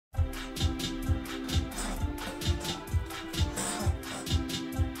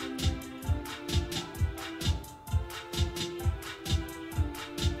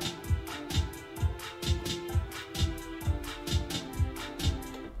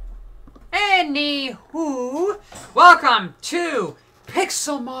Anywho, welcome to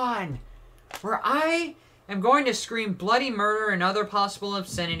Pixelmon, where I am going to scream bloody murder and other possible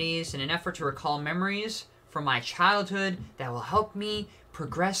obscenities in an effort to recall memories from my childhood that will help me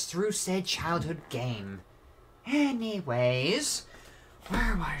progress through said childhood game. Anyways,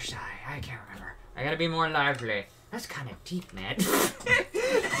 where was I? I can't remember. I gotta be more lively. That's kind of deep, man.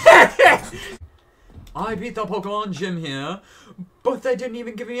 I beat the Pokemon gym here, but they didn't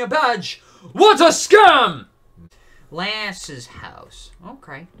even give me a badge. What a scam! Lance's house.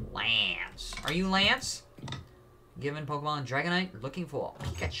 Okay, Lance. Are you Lance? Given Pokemon Dragonite, looking for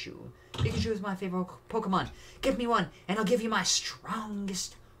Pikachu. Pikachu is my favorite Pokemon. Give me one, and I'll give you my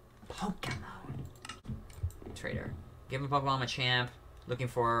strongest Pokemon. Trader. Given Pokemon Machamp, looking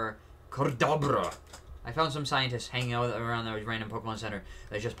for Kadabra. I found some scientists hanging out around the random Pokemon Center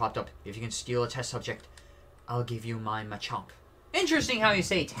that just popped up. If you can steal a test subject, I'll give you my Machamp. Interesting how you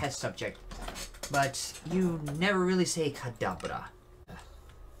say test subject, but you never really say Kadabra.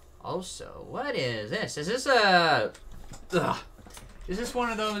 Also, what is this? Is this a... Is this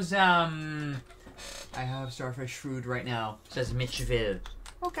one of those, I have Starfish Food right now. It says Mitchville.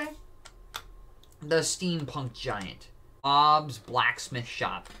 Okay. The Steampunk Giant. Bob's Blacksmith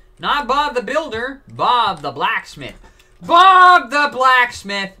Shop. Not Bob the Builder, Bob the Blacksmith. Bob the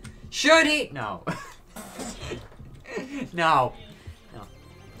Blacksmith! Should he? No. No. No.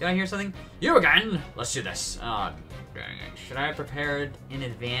 Did I hear something? You again! Let's do this. Oh, dang it. Should I have prepared in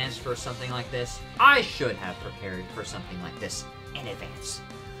advance for something like this? I should have prepared for something like this in advance.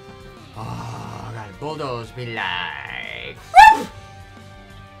 Oh, I gotta bulldoze be like. Woo!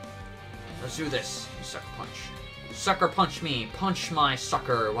 Let's do this. Sucker punch. Sucker punch me. Punch my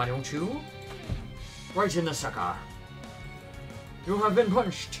sucker, why don't you? Right in the sucker. You have been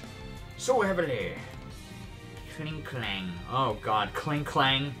punched so heavily. Clink clang. Oh god, clink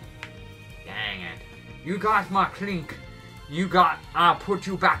clang. Dang it. You got my clink. You got, I'll put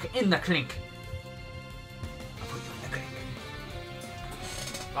you back in the clink. I'll put you in the clink.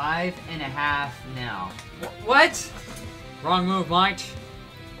 5.5 now. What? Wrong move, mate.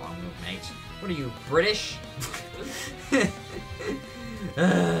 Wrong move, mate. What are you, British?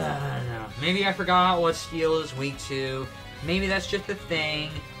 No. Maybe I forgot what steel is weak to. Maybe that's just a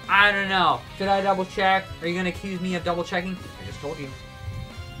thing. I don't know. Should I double check? Are you gonna accuse me of double checking? I just told you.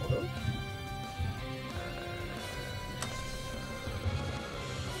 Hello?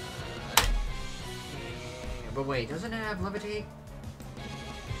 But wait, doesn't it have levitate?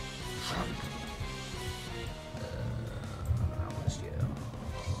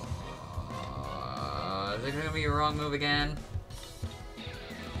 Is it gonna be a wrong move again?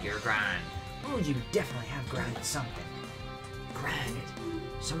 Your grind. Oh, you definitely have grinded something. Grinded.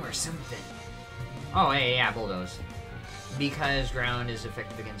 Somewhere something. Oh, yeah, bulldoze. Because ground is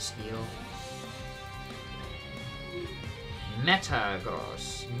effective against steel.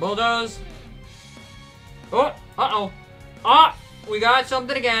 Metagross. Bulldoze. Oh, uh-oh. Oh, we got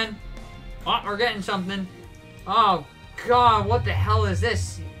something again. Oh, we're getting something. Oh, God, what the hell is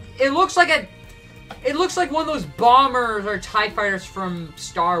this? It looks like a... It looks like one of those bombers or TIE fighters from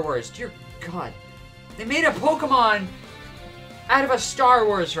Star Wars. Dear God. They made a Pokemon out of a Star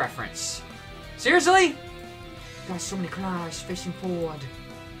Wars reference. Seriously? Got so many claws facing forward.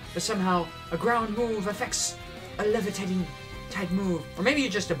 But somehow a ground move affects a levitating type move. Or maybe you're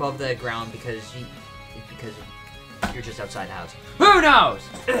just above the ground because you're just outside the house. Who knows?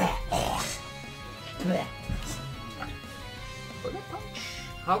 Bullet punch?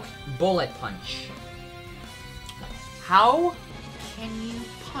 How? Bullet punch. How can you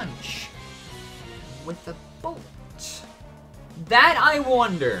punch with a bullet? That I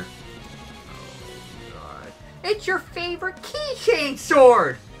wonder. Oh, God. It's your favorite keychain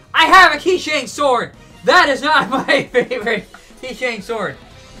sword! I have a keychain sword! That is not my favorite keychain sword.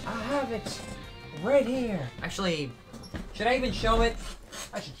 I have it right here. Actually, should I even show it?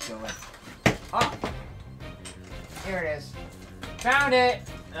 I should show it. Oh. Here it is. Found it!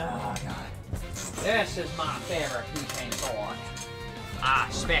 Oh, God. This is my favorite keychain sword. I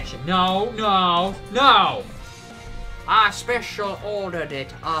special... No, no, no! I special ordered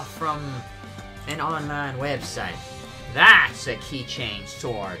it from an online website. That's a keychain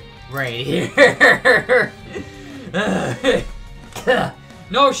sword right here.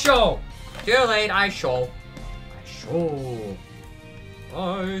 No show! Too late, I show. I show.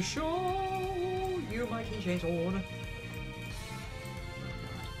 I show you my keychain sword.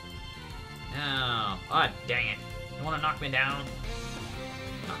 No. Oh, dang it. You want to knock me down?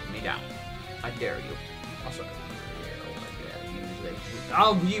 Knock me down. I dare you. Also,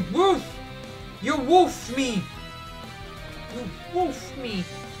 oh, you woof! You woofed me! You woofed me!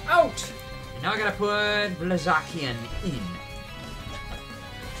 Out! And now I gotta put Blazakian in.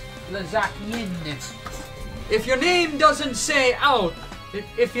 Blazakian. If your name doesn't say out,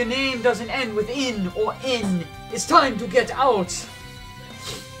 if your name doesn't end with in or in, it's time to get out.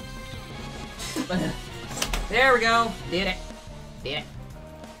 There we go. Did it. Did it.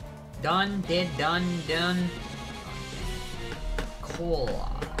 Done. Did. Done. Done. Cool.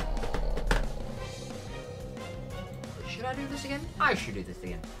 Should I do this again? I should do this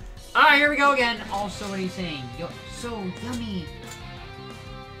again. Alright, here we go again. Also, what are you saying? You're so yummy.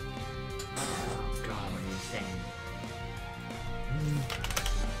 Oh, God, what are you saying?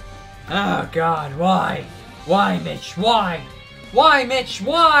 Oh, God, why? Why, Mitch? Why? Why, Mitch?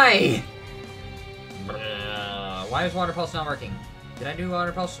 Why? Why is water pulse not working? Did I do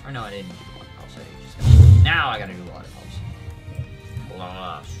water pulse? Or no, I didn't do water pulse. I just now I gotta do water pulse.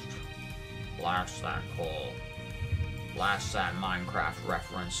 Blast. Blast that coal. Blast that Minecraft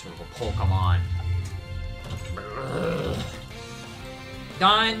reference of a Pokemon.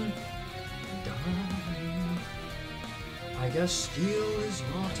 Done. Done. I guess steel is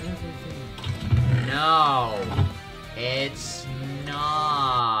not everything. No. It's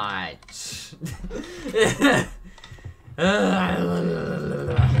not.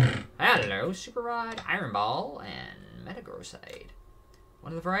 Hello, Super Rod, Iron Ball, and Metagrossite.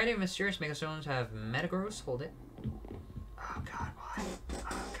 One of the variety of mysterious Megastones have Metagross. Hold it. Oh God, why?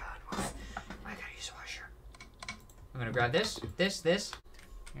 Oh God, why? I gotta use a washer. I'm gonna grab this.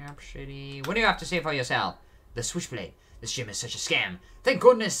 Yep, shitty. What do you have to say for yourself? The Switchblade. This gym is such a scam. Thank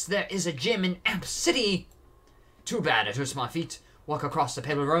goodness there is a gym in Amp City. Too bad it hurts my feet. Walk across the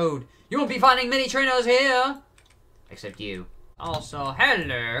pebble road. You won't be finding many trainers here. Except you. Also,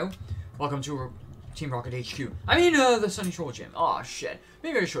 hello. Welcome to Team Rocket HQ. I mean, the Sunny Shore Gym. Oh, shit.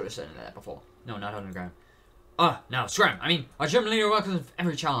 Maybe I should have said that before. No, not underground. No, scram. I mean, our gym leader welcomes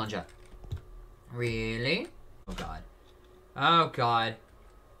every challenger. Really? Oh, God. Oh, God.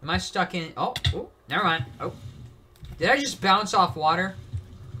 Am I stuck in... Oh, never mind. Oh. Did I just bounce off water?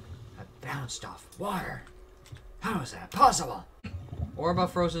 I bounced off water. How is that possible? Orb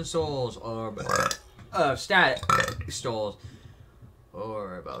of Frozen Souls. Orb of Static Souls.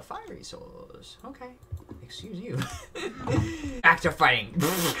 Orb of Fiery Souls. Okay. Excuse you. Back to fighting.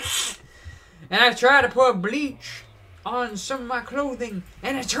 And I've tried to put bleach on some of my clothing,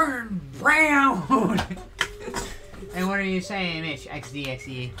 and it turned brown. And what are you saying, Mitch? XD,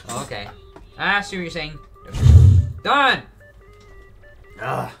 XD. Oh, okay. I see what you're saying. Done!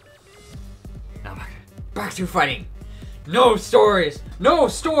 Ugh. Now back to fighting. No stories! No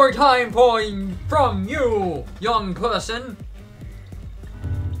story time point from you, young person!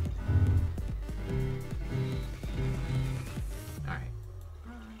 Alright.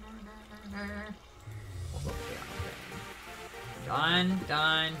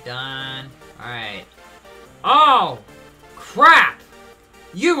 Done. Alright. Oh! Crap!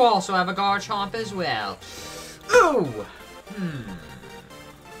 You also have a Garchomp as well. Ooh!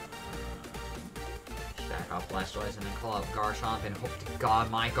 Stack off Blastoise and then call out Garchomp and hope to God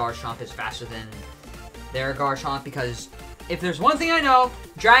my Garchomp is faster than their Garchomp, because if there's one thing I know,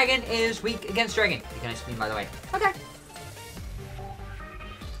 Dragon is weak against Dragon. You can ice beam, by the way. Okay.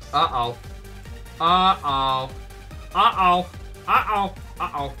 Uh-oh.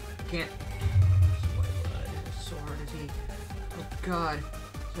 Can't. So hard to see. Oh God.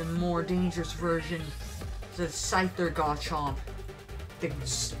 The more dangerous version. The Scyther Garchomp.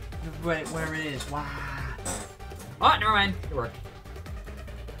 Whatever it is. Wow. Oh, never mind. It worked.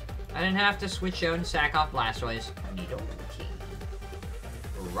 I didn't have to switch out and sack off Blastoise. Nido King.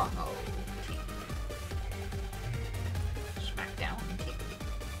 Ramo King. Smackdown King.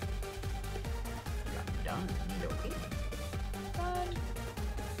 Done. Nido King.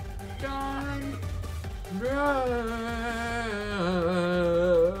 Done. Run.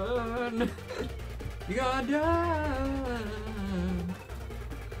 You got done.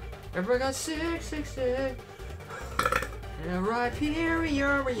 Everybody got sick. And right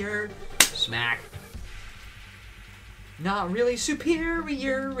here, smack. Not really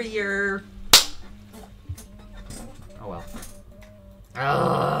superior. Oh well.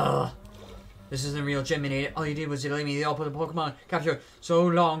 Ugh. This isn't real gym, idiot. All you did was delay me the output of Pokemon capture. So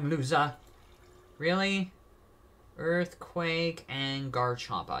long, loser. Really? Earthquake and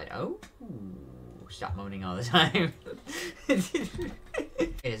Garchomp. Oh. Stop moaning all the time.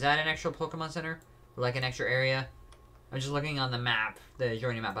 Is that an extra Pokemon Center? Like an extra area? I'm just looking on the map. The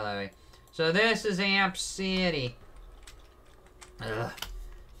journey map, by the way. So this is Amp City. Ugh.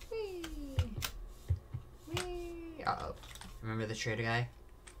 Uh-oh. Remember the trader guy?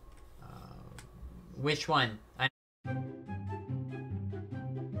 Which one?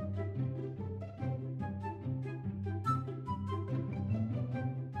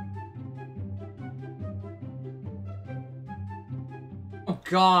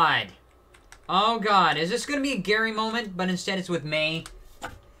 God. Oh, God. Is this going to be a Gary moment, but instead it's with May?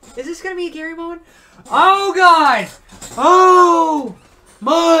 Is this going to be a Gary moment? Oh, God. Oh,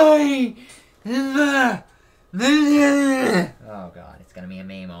 my. Oh, God. It's going to be a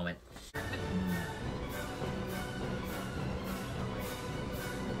May moment.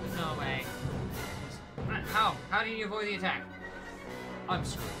 No way. How? How did you avoid the attack? I'm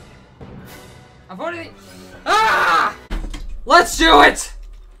screwed. Avoided it. Ah! Let's do it!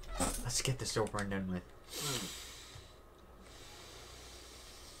 Let's get this over and done with.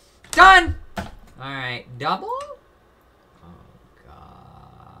 Done! Alright, double? Oh,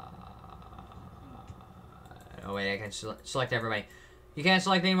 God. Oh, wait, I can select everybody. You can't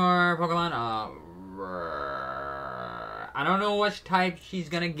select any more Pokemon? I don't know which type she's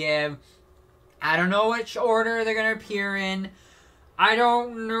gonna give. I don't know which order they're gonna appear in. I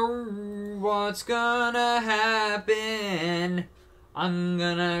don't know what's gonna happen. I'm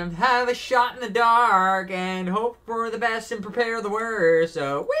gonna have a shot in the dark and hope for the best and prepare the worst.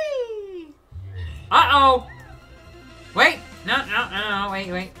 So, whee! Uh-oh! Wait! No,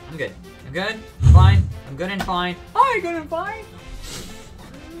 wait. I'm good. I'm good. I'm fine. I'm good and fine. I'm good and fine!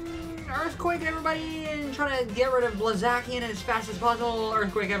 Earthquake everybody and try to get rid of Blaziken as fast as possible.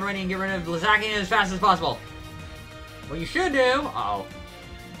 Earthquake everybody and get rid of Blaziken as fast as possible. What you should do... Uh-oh.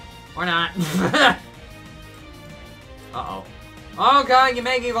 Or not. Uh-oh. Oh, God, you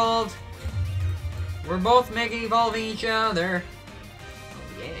Mega Evolved. We're both Mega Evolving each other.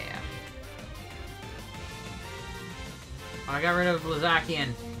 Oh, yeah. I got rid of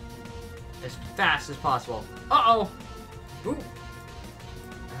Blaziken as fast as possible. Uh-oh. Ooh.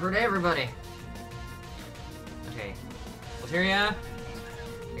 I hurt everybody. Okay. Altaria.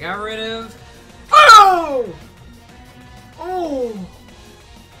 I got rid of... Oh! Oh!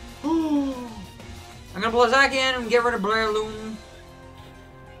 Oh! I'm gonna Blaziken and get rid of Breloom.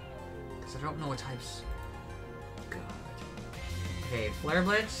 Because I don't know what types. God. Okay, Flare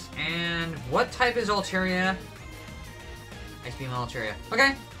Blitz. And what type is Altaria? Ice Beam Altaria.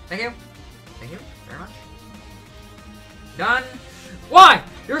 Okay, thank you. Thank you very much. Done. Why?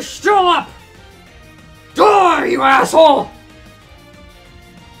 You're still up! Die, you asshole!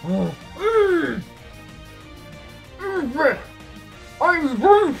 Oh. I'm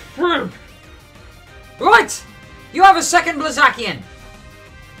going through. What? You have a second Blaziken.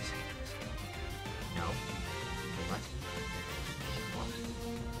 No. What?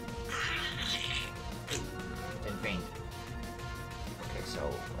 Didn't faint. Okay, so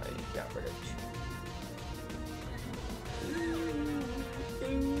I got rid of two.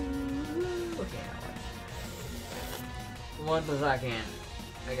 Okay, now one Blaziken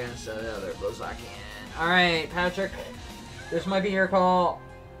against the other Blaziken. Alright, Patrick. This might be your call.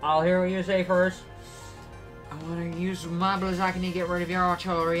 I'll hear what you say first. I want to use my Blaziken to get rid of your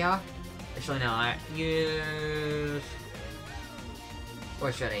Altaria. Actually, no. I use...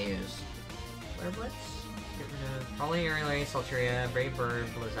 What should I use? Flare Blitz? Get rid of... Probably Aerial Ace, Altaria, Brave Bird,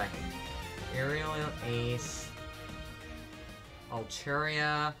 Blaziken. Aerial Ace...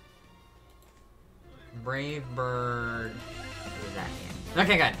 Altaria... Brave Bird... Blaziken.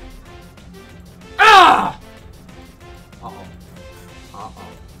 Okay, good. Ah! Uh-oh.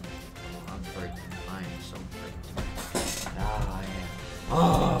 Uh-oh. I'm freaked. I am so freaked. Oh, yeah.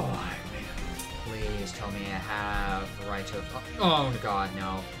 Oh, man. Please tell me I have the right to... Oh, God,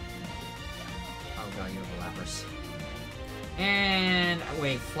 no. Oh, God, you have a Lapras. And...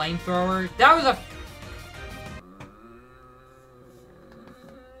 Wait, Flamethrower? That was a...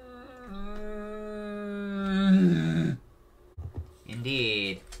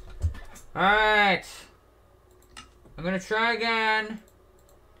 Indeed. Alright. I'm gonna try again.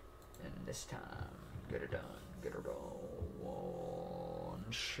 And this time, get it done. Get her done.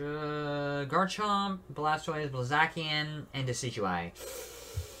 Garchomp, Blastoise, Blaziken, and Decidueye.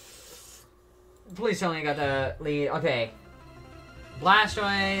 Please tell me I got the lead. Okay.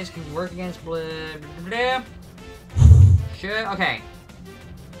 Blastoise can work against Should. Okay.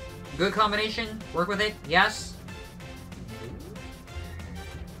 Good combination. Work with it. Yes.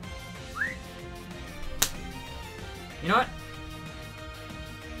 You know what?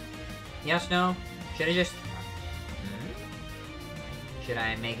 Yes, no? Should I just... Should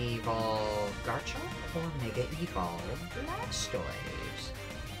I Mega Evolve Garchomp or Mega Evolve Blastoise?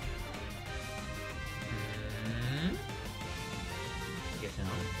 Yes, no?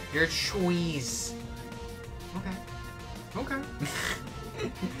 Your choice. Okay. Okay.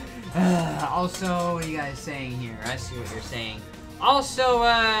 Also, what are you guys saying here? I see what you're saying. Also,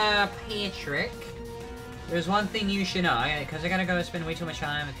 Patrick. There's one thing you should know, because I gotta go spend way too much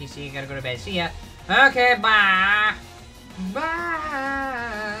time at PC, gotta go to bed. See ya. Okay, bye! Bye!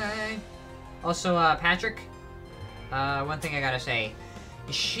 Also, Patrick, one thing I gotta say.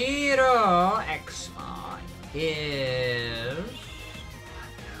 Shiro Xmon is...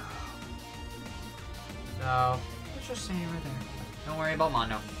 So, let's just say right there. Don't worry about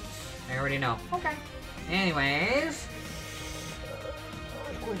Mondo. I already know. Okay. Anyways.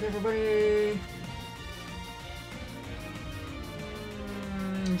 Quick, everybody.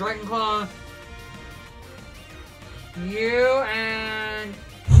 Dragon Claw. You and...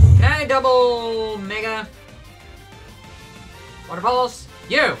 Can I double Mega? Water Pulse.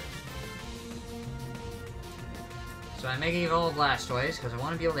 You! So I Mega Evolve Blastoise because I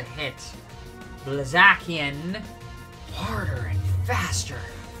want to be able to hit Blazakian harder and faster.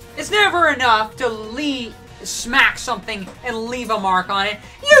 It's never enough to smack something and leave a mark on it.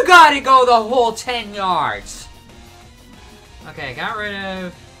 You gotta go the whole 10 yards. Okay, got rid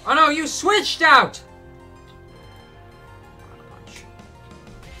of... Oh no, you switched out! Punch.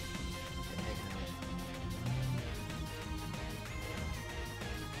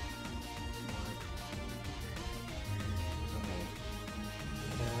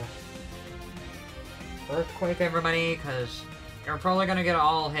 Earthquake, everybody, because you're probably gonna get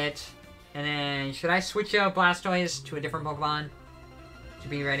all hit. And then, should I switch out Blastoise to a different Pokemon to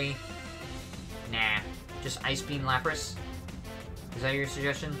be ready? Nah, just Ice Beam Lapras. Is that your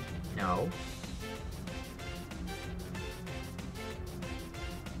suggestion? No.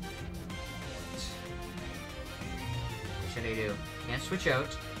 What should I do? Can't switch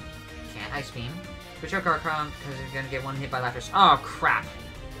out. Can't Ice Beam. Switch out Garcrom because you're gonna get one hit by Lapras. Oh crap!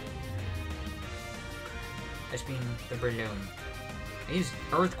 Ice Beam the Breloom. I use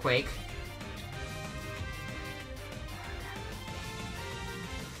Earthquake.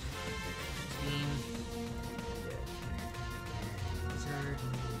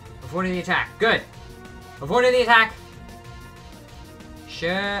 Avoiding the attack. Good. Avoiding the attack.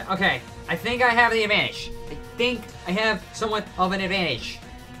 Sure. Okay. I think I have the advantage. I think I have somewhat of an advantage.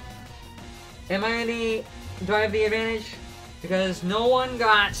 Am I the... Do I have the advantage? Because no one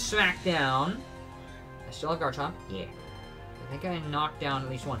got smacked down. I still have Garchomp. Yeah. I think I knocked down at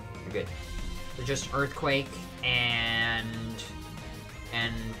least one. You're good. So just Earthquake and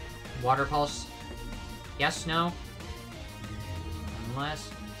Water Pulse. Yes, no? Unless...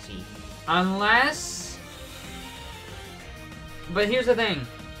 Unless... But here's the thing.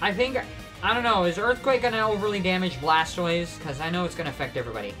 I think... I don't know. Is Earthquake going to overly damage Blastoise? Because I know it's going to affect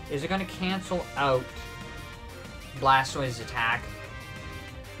everybody. Is it going to cancel out Blastoise's attack?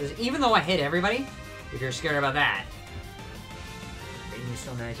 Because even though I hit everybody, if you're scared about that, then you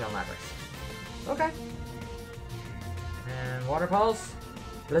still manage on Lapras. Okay. And Water Pulse.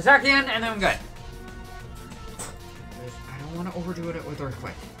 Blazakian, and then I'm good. I don't want to overdo it with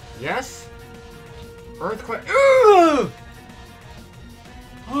Earthquake. Yes? Earthquake. Ooh!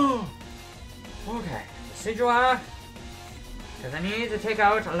 Oh! Okay. Decidueye. Because I need to take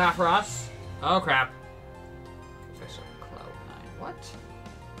out Lapras. Oh, crap. Professor Cloud9. What?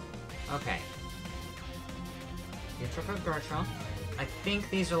 Okay. You took out Garchomp. I think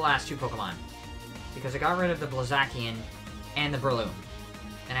these are the last two Pokemon. Because I got rid of the Blazakian and the Breloom.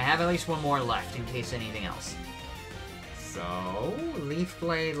 And I have at least one more left in case anything else. So, Leaf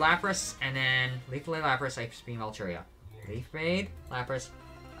Blade, Lapras, and then Leaf Blade, Lapras, Ice Beam, Altaria. Leaf Blade, Lapras,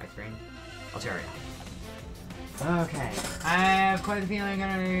 Ice Beam, Altaria. Okay, I have quite a feeling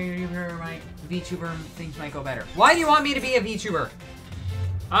my VTuber things might go better. Why do you want me to be a VTuber?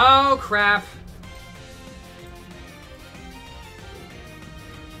 Oh, crap.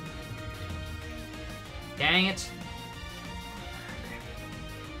 Dang it.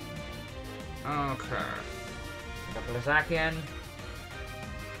 Okay. Blazakian.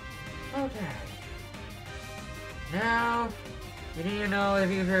 Okay. Now, you need to know the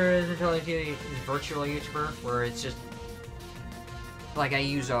viewer is a virtual YouTuber, where it's just like I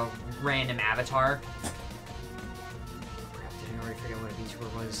use a random avatar. Crap, did I already forget what a VTuber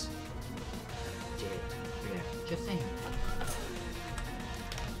was? Did it? Just saying.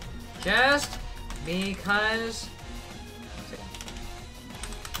 Just because.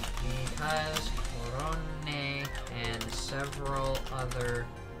 Because Corone and several other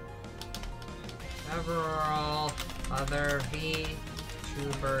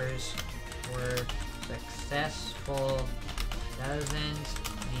VTubers were successful doesn't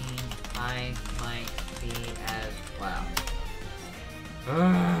mean I might be as well.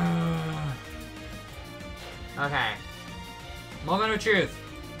 Okay. Moment of truth.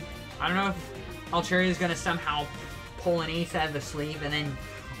 I don't know if Altaria is gonna somehow pull an ace out of the sleeve and then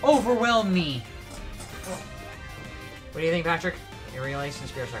overwhelm me. What do you think, Patrick? Aerial Ace and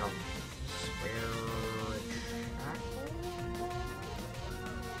Spirit Shackle.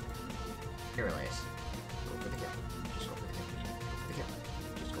 materialize. Go for the kill. Just go for the kill.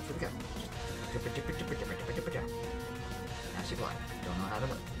 Just go for the kill. Nasty block. Don't know how to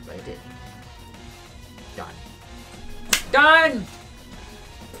work, but it did. Done. Done!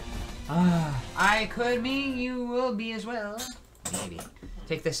 I could mean you will be as well. Maybe.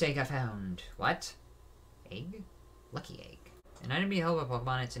 Take this egg I found. What? Egg? Lucky egg. An item be held by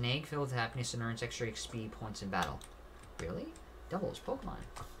Pokemon. It's an egg filled with happiness and earns extra XP points in battle. Really? Doubles Pokemon.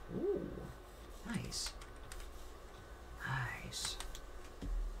 Ooh. Nice. Nice.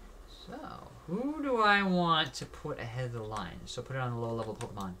 So, who do I want to put ahead of the line? So put it on the low level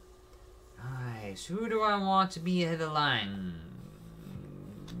Pokemon. Nice. Who do I want to be ahead of the line?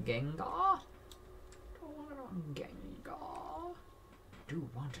 Gengar? Don't want it on Gengar. Do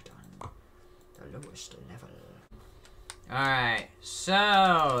want it on the lowest level. Alright,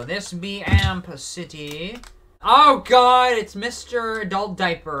 so this be Amp City. Oh god, it's Mr. Adult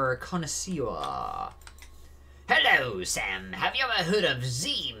Diaper Connoisseur. Hello, Sam. Have you ever heard of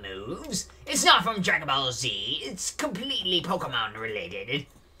Z moves? It's not from Dragon Ball Z. It's completely Pokemon related.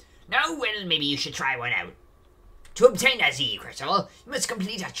 No? Well, maybe you should try one out. To obtain a Z crystal, you must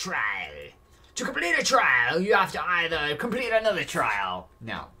complete a trial. To complete a trial, you have to either complete another trial.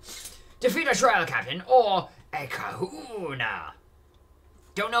 No. Defeat a trial captain or a kahuna.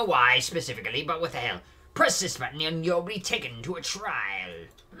 Don't know why specifically, but what the hell. Press this button and you'll be taken to a trial.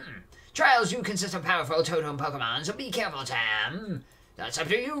 Trials do consist of powerful totem Pokemon, so be careful, Tam. That's up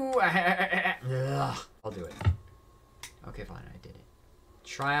to you. I'll do it. Okay, fine, I did it.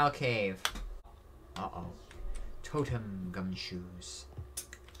 Trial Cave. Uh-oh. Totem Gumshoes.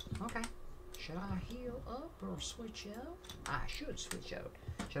 Okay. Should I heal up or switch out? I should switch out.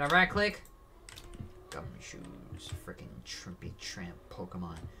 Should I right-click? Gumshoes. Frickin' Trippy Tramp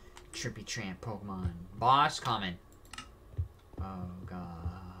Pokemon. Trippy Tramp Pokemon. Boss common. Oh,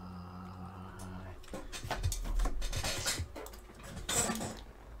 God.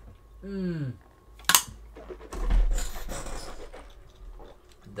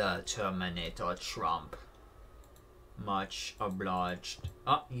 The Terminator Trump. Much obliged.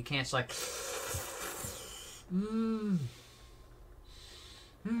 Oh, you can't select.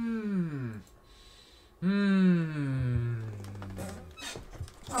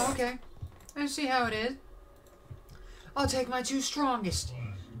 Oh, okay. I see how it is. I'll take my two strongest.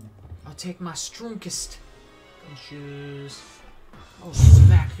 I'll take my strongest. Gumshoes. I'll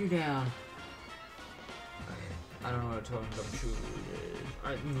smack you down. I don't know what a totem Gumshoe is.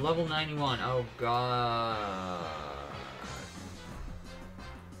 Alright, level 91. Oh god.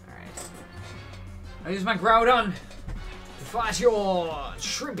 Alright. I use my Groudon to fight your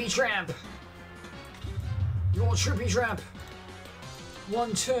Trippy Tramp. Your Trippy Tramp.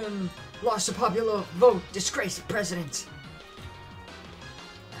 One term, lost a popular vote, disgraced president.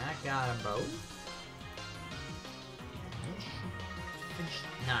 That got them both.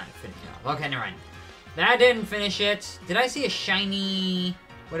 Not finish it off. Okay, never mind. That didn't finish it. Did I see a shiny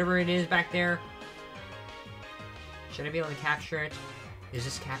whatever it is back there? Should I be able to capture it? Is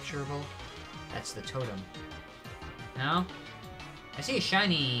this capturable? That's the totem. No? I see a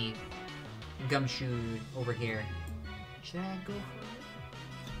shiny Gumshoe over here. Should I go for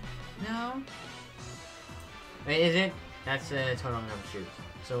it? No? Wait, is it? That's a totem Gumshoe.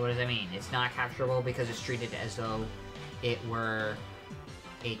 So what does that mean? It's not capturable because it's treated as though it were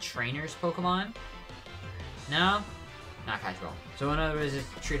a trainer's Pokemon? No? Not capturable. So in other words, it's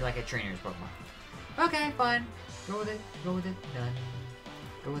treated like a trainer's Pokemon. Okay, fine. Go with it. Go with it. Done.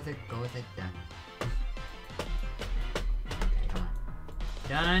 Go with it. Go with it. Done. Okay, come on.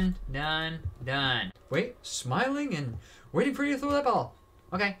 Done. Done. Done. Wait. Smiling and waiting for you to throw that ball.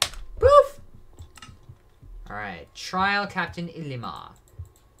 Okay. Poof! Alright. Trial Captain Ilima.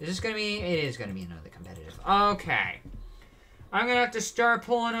 Is this gonna be... It is gonna be another competitive. Okay. I'm gonna have to start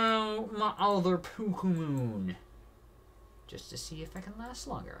pulling out my other Pokemon. Just to see if I can last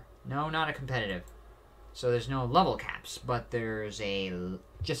longer. No, not a competitive. So there's no level caps, but there's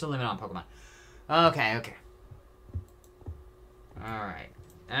just a limit on Pokemon. Okay, okay. Alright.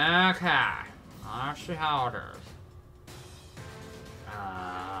 Okay. Let's see how it is.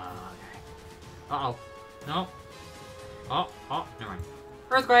 Okay. Uh-oh. Nope. Oh, never mind.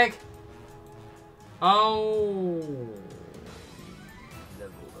 Earthquake! Oh.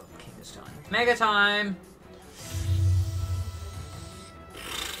 Level up King this time. Mega time!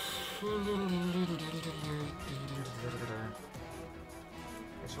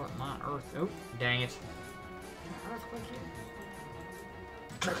 Guess what? My Earth. Oh, dang it. Earthquake here.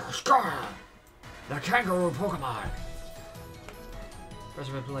 Take a scar! The kangaroo Pokemon!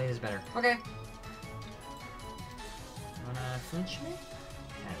 Pressure blade is better. Okay. Wanna flinch me?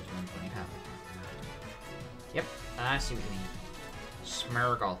 That is 120 power. Yep, I see what you mean.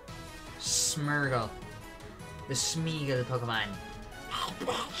 Smeargle. Smeargle. The Smeagol Pokemon.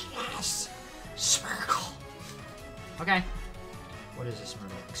 Yes! Smeargle. Okay. What is this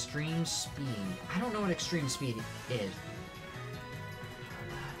Smeargle? Extreme Speed. I don't know what Extreme Speed is.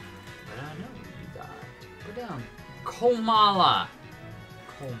 But I know you got. Put down. Komala.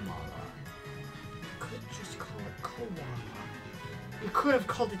 Komala. You could just call it Koala. You could have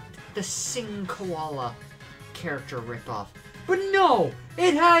called it the Sing Koala character ripoff. But no!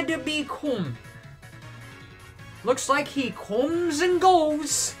 It had to be Kum. Looks like he comes and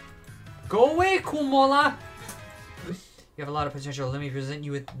goes. Go away, Komala. You have a lot of potential. Let me present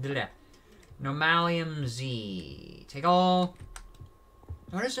you with Normalium Z. Take all.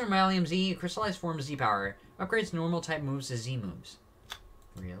 What is Normalium Z? Crystallized form Z power. Upgrades normal type moves to Z moves.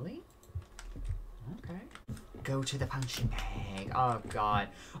 Really? Okay. Go to the punching bag. Oh, God.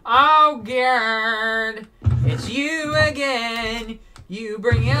 Oh, Gerd. It's you again. You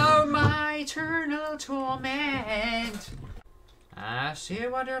bring out my eternal torment. I see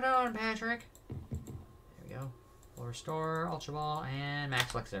what you're doing, Patrick. There we go. Full restore, Ultra Ball, and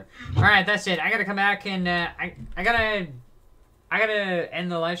Max Elixir. Alright, that's it. I gotta come back and I gotta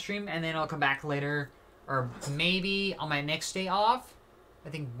end the live stream and then I'll come back later. Or maybe on my next day off. I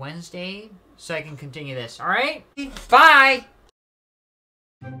think Wednesday. So I can continue this. Alright? Bye!